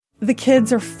The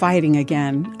kids are fighting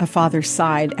again, a father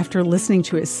sighed after listening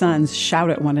to his sons shout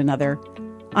at one another.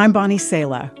 I'm Bonnie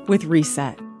Sala with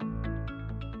Reset.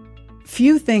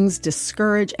 Few things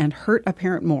discourage and hurt a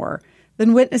parent more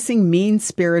than witnessing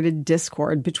mean-spirited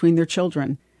discord between their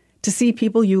children. To see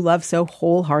people you love so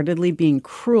wholeheartedly being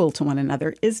cruel to one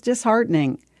another is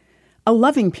disheartening. A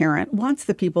loving parent wants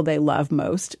the people they love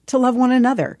most to love one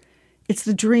another. It's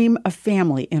the dream of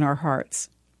family in our hearts.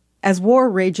 As war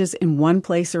rages in one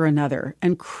place or another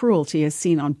and cruelty is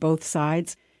seen on both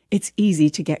sides, it's easy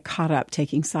to get caught up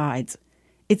taking sides.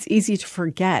 It's easy to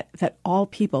forget that all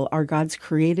people are God's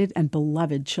created and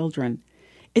beloved children.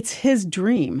 It's His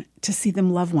dream to see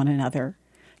them love one another.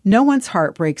 No one's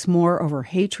heart breaks more over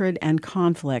hatred and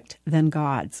conflict than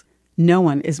God's. No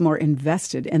one is more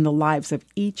invested in the lives of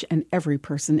each and every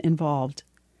person involved.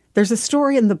 There's a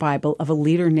story in the Bible of a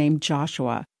leader named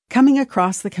Joshua coming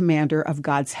across the commander of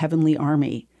God's heavenly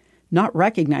army. Not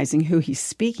recognizing who he's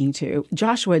speaking to,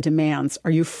 Joshua demands,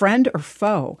 "Are you friend or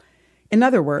foe? In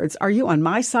other words, are you on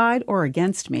my side or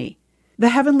against me?" The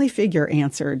heavenly figure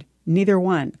answered, "Neither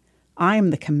one. I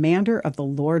am the commander of the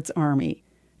Lord's army."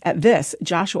 At this,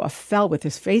 Joshua fell with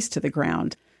his face to the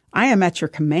ground. "I am at your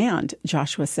command,"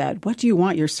 Joshua said. "What do you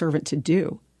want your servant to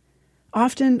do?"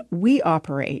 Often we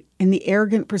operate in the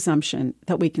arrogant presumption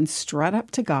that we can strut up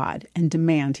to God and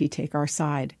demand He take our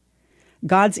side.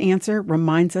 God's answer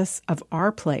reminds us of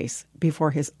our place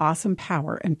before His awesome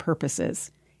power and purposes.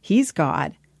 He's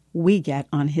God. We get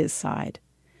on His side.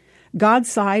 God's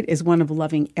side is one of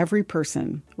loving every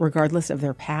person, regardless of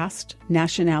their past,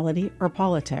 nationality, or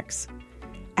politics.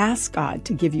 Ask God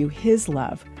to give you His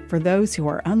love for those who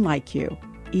are unlike you,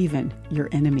 even your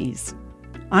enemies.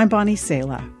 I'm Bonnie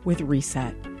Sala with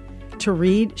Reset. To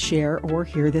read, share, or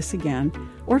hear this again,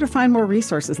 or to find more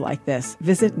resources like this,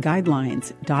 visit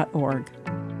guidelines.org.